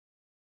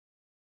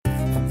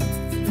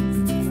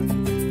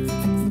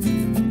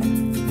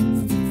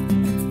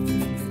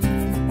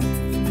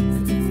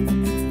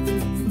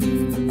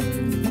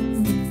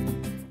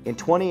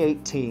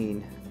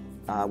2018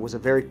 was a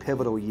very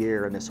pivotal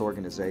year in this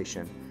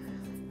organization.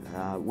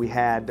 We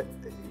had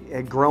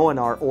grown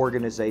our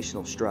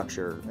organizational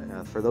structure.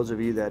 For those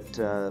of you that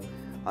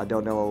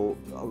don't know,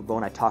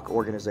 when I talk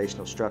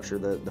organizational structure,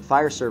 the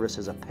fire service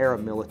is a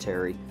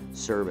paramilitary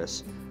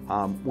service.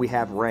 We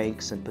have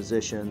ranks and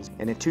positions,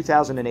 and in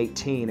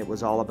 2018 it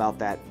was all about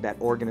that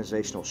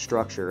organizational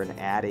structure and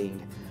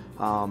adding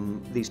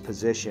these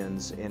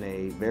positions in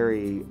a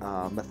very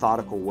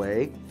methodical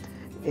way.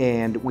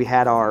 And we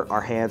had our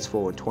hands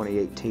full in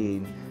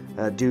 2018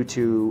 due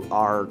to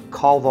our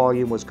call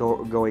volume was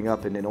going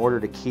up, and in order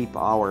to keep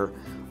our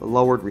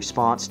lowered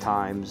response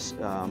times,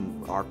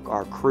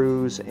 our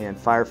crews and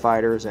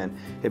firefighters and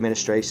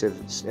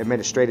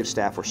administrative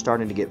staff were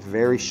starting to get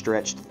very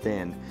stretched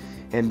thin.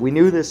 And we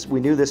knew this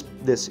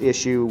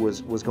issue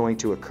was going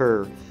to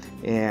occur,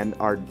 and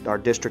our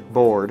district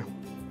board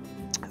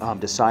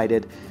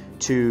decided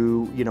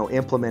to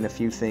implement a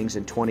few things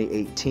in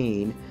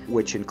 2018,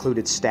 which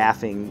included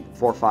staffing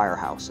for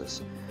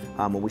firehouses.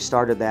 When we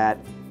started that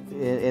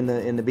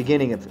in the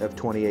beginning of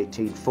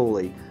 2018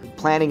 fully.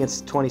 Planning in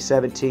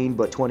 2017,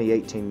 but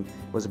 2018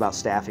 was about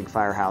staffing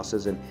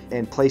firehouses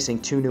and placing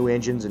 2 new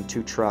engines and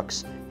 2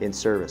 trucks in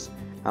service.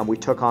 We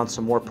took on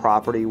some more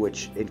property,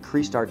 which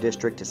increased our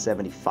district to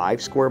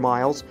 75 square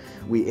miles.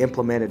 We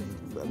implemented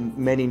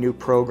many new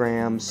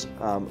programs,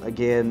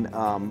 again,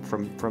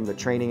 from the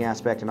training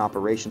aspect and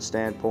operation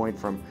standpoint,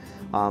 from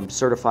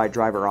certified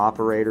driver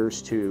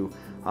operators to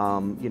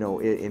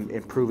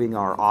improving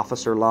our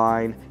officer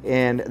line,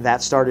 and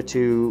that started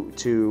to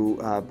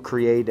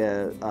create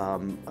a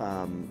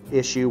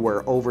issue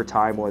where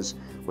overtime was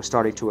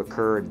starting to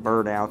occur and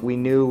burnout. We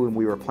knew and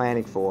we were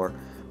planning for,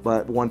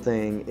 but one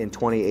thing in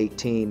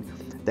 2018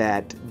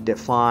 that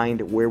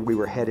defined where we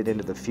were headed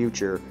into the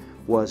future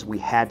was we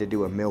had to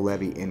do a mill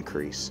levy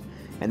increase,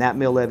 and that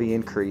mill levy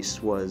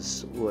increase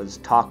was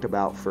talked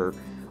about for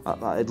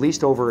at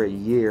least over a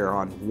year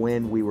on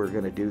when we were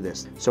going to do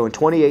this. So in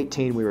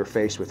 2018 we were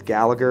faced with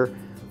Gallagher,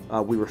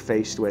 we were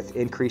faced with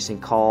increasing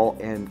call,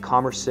 and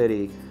Commerce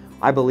City,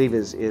 I believe,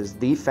 is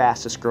the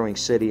fastest growing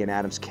city in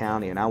Adams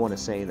County, and I want to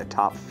say in the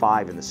top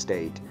 5 in the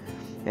state.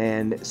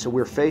 And so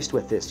we're faced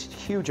with this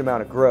huge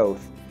amount of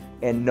growth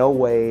and no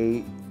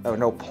way or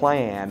no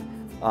plan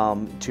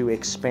to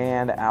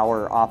expand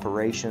our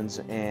operations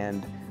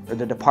and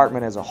the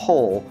department as a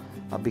whole,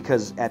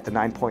 because at the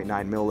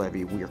 9.9 mill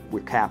levy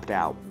we're capped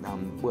out.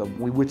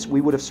 We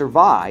would have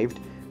survived,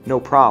 no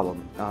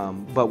problem,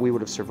 but we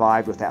would have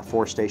survived with that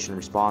 4-station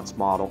response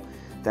model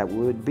that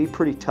would be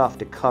pretty tough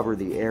to cover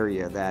the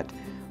area that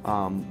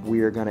we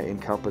are going to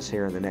encompass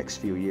here in the next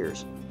few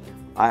years.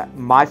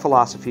 My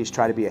philosophy is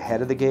try to be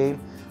ahead of the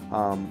game.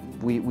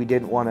 We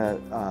didn't want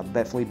to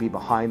definitely be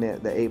behind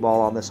the 8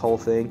 ball on this whole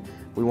thing.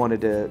 We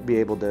wanted to be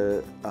able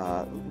to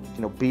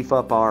beef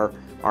up our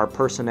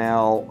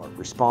personnel, our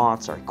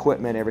response, our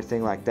equipment,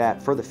 everything like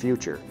that for the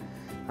future.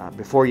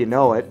 Before you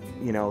know it,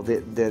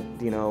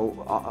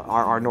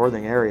 our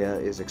northern area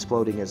is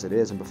exploding as it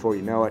is, and before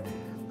you know it,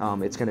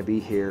 it's going to be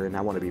here, and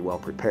I want to be well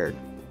prepared.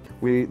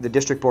 The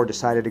district board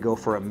decided to go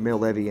for a mill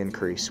levy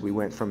increase. We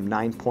went from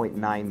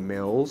 9.9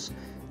 mills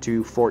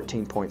to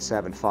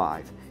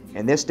 14.75.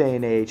 In this day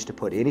and age, to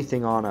put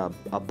anything on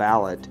a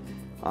ballot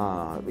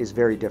is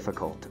very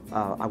difficult.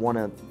 I want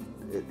to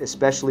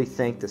especially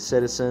thank the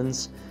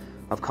citizens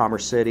of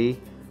Commerce City,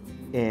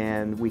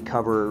 and we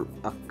cover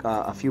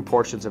a few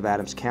portions of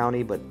Adams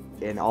County,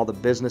 and all the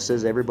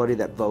businesses, everybody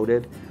that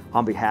voted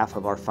on behalf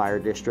of our fire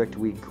district.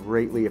 We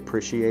greatly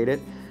appreciate it.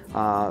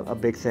 A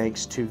big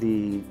thanks to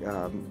the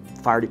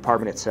fire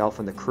department itself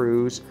and the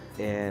crews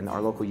and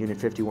our local Union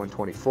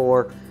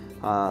 5124,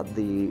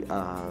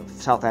 the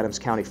South Adams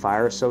County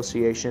Fire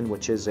Association,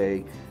 which is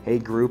a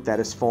group that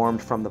is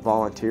formed from the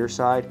volunteer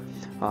side.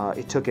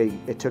 It took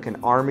an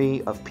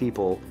army of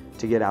people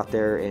to get out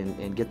there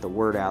and get the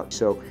word out.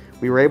 So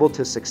we were able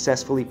to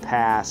successfully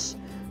pass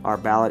our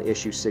ballot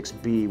issue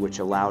 6B, which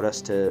allowed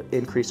us to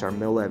increase our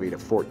mill levy to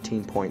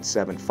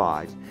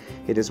 14.75.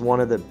 It is one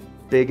of the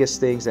biggest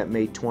things that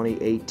made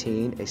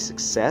 2018 a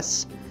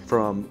success,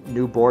 from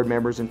new board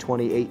members in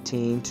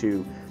 2018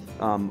 to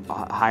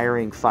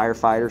hiring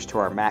firefighters to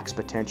our max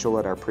potential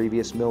at our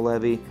previous mill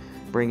levy,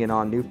 bringing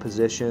on new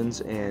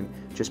positions, and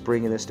just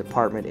bringing this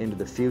department into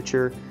the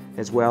future,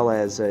 as well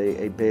as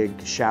a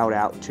big shout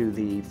out to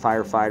the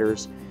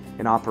firefighters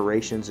and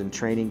operations and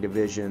training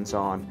divisions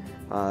on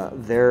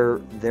their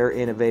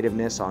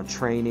innovativeness on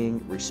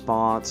training,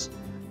 response,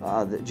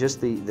 just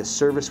the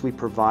service we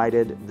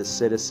provided the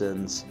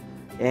citizens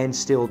and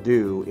still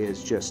do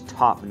is just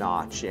top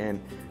notch.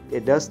 And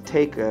it does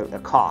take a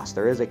cost.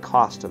 There is a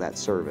cost to that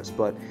service,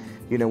 but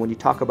when you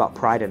talk about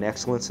pride and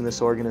excellence in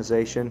this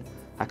organization,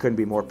 I couldn't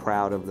be more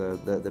proud of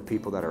the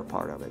people that are a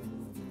part of it.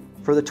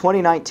 For the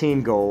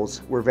 2019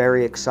 goals, we're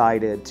very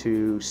excited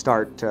to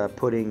start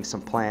putting some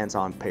plans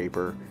on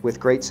paper. With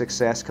great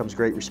success comes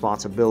great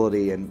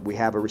responsibility, and we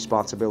have a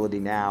responsibility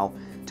now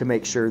to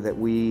make sure that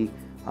we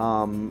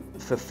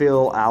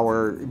fulfill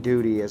our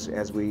duty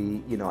as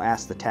we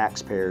ask the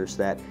taxpayers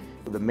that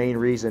The main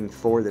reason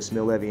for this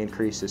mill levy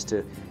increase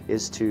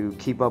is to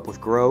keep up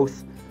with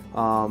growth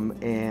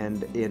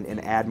and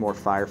add more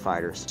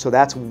firefighters. So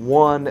that's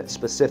one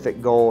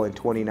specific goal in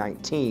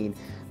 2019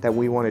 that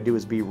we want to do,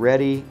 is be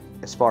ready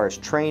as far as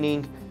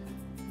training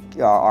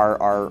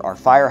our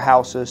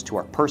firehouses to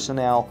our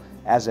personnel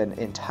as an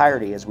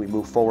entirety as we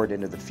move forward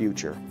into the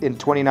future. In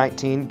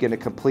 2019, going to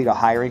complete a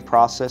hiring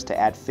process to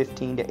add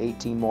 15 to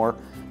 18 more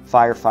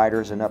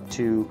firefighters, and up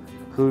to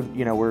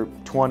we're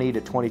 20 to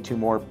 22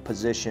 more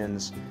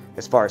positions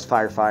as far as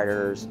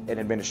firefighters and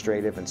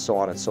administrative and so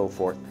on and so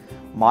forth.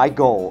 My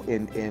goal,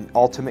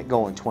 ultimate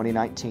goal in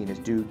 2019, is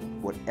do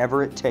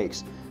whatever it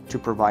takes to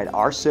provide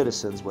our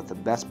citizens with the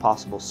best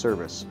possible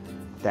service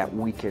that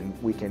we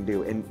can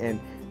do, and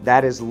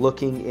that is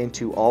looking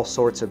into all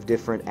sorts of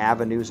different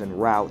avenues and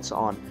routes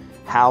on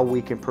how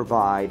we can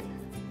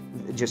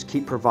just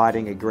keep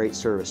providing a great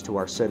service to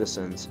our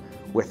citizens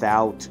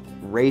without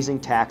raising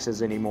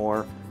taxes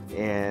anymore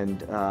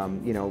and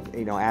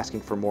asking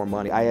for more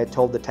money. I had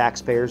told the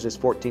taxpayers this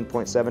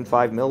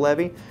 14.75 mill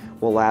levy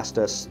will last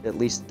us at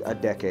least a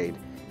decade,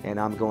 and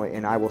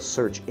I will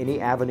search any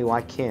avenue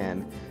I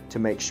can to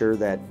make sure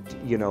that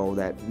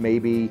that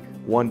maybe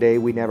one day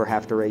we never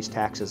have to raise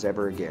taxes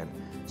ever again.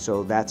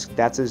 So that's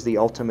the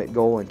ultimate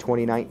goal in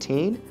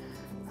 2019,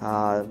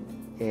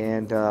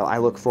 and I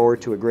look forward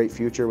to a great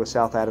future with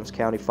South Adams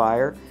County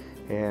Fire.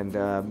 And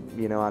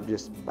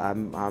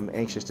I'm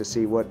anxious to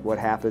see what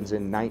happens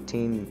in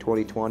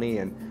 2020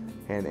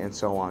 and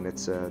so on.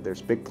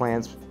 There's big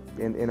plans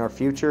in our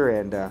future,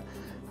 and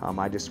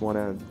I just want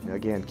to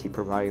again keep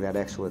providing that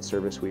excellent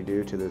service we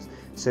do to the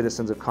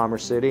citizens of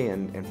Commerce City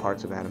and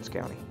parts of Adams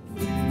County.